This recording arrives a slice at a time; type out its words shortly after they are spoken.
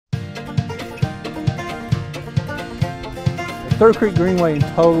Third Creek Greenway in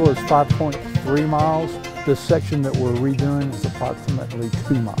total is 5.3 miles. This section that we're redoing is approximately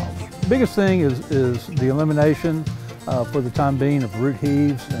 2 miles. The biggest thing is the elimination for the time being of root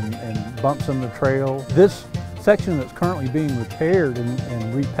heaves and bumps in the trail. This section that's currently being repaired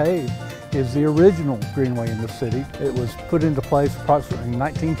and repaved is the original greenway in the city. It was put into place approximately in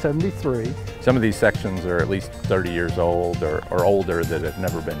 1973. Some of these sections are at least 30 years old or older that have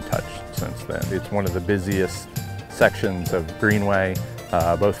never been touched since then. It's one of the busiest sections of greenway,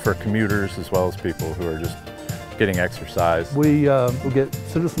 both for commuters as well as people who are just getting exercise. We will get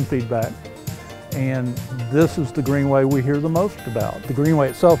citizen feedback, and this is the greenway we hear the most about. The greenway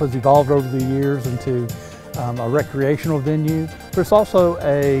itself has evolved over the years into a recreational venue, but it's also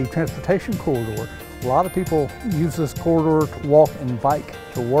a transportation corridor. A lot of people use this corridor to walk and bike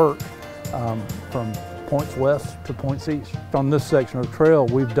to work from points west to points east. On this section of trail,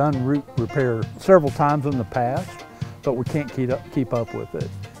 we've done route repair several times in the past, but we can't keep up with it.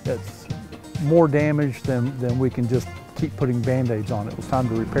 It's more damage than we can just keep putting Band-Aids on it. It's time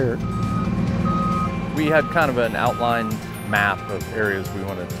to repair it. We had kind of an outlined map of areas we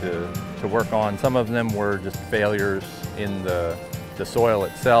wanted to work on. Some of them were just failures in the soil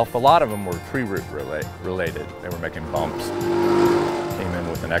itself. A lot of them were tree root related. They were making bumps. Came in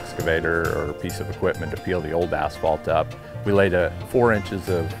with an excavator or a piece of equipment to peel the old asphalt up. We laid 4 inches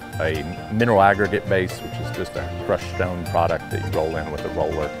of a mineral aggregate base, which is just a crushed stone product that you roll in with a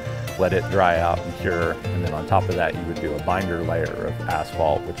roller. Let it dry out and cure, and then on top of that you would do a binder layer of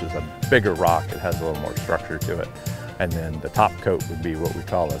asphalt, which is a bigger rock. It has a little more structure to it. And then the top coat would be what we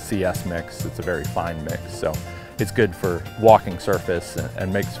call a CS mix. It's a very fine mix, so it's good for walking surface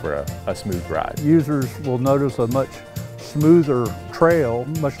and makes for a smooth ride. Users will notice a much smoother trail,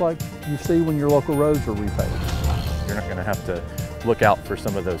 much like you see when your local roads are repaved. You're not going to have to look out for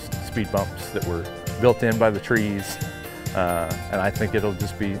some of those speed bumps that were built in by the trees, and I think it'll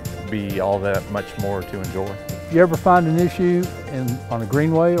just be all that much more to enjoy. If you ever find an issue on a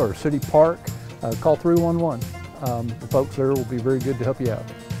greenway or a city park, call 311. The folks there will be very good to help you out.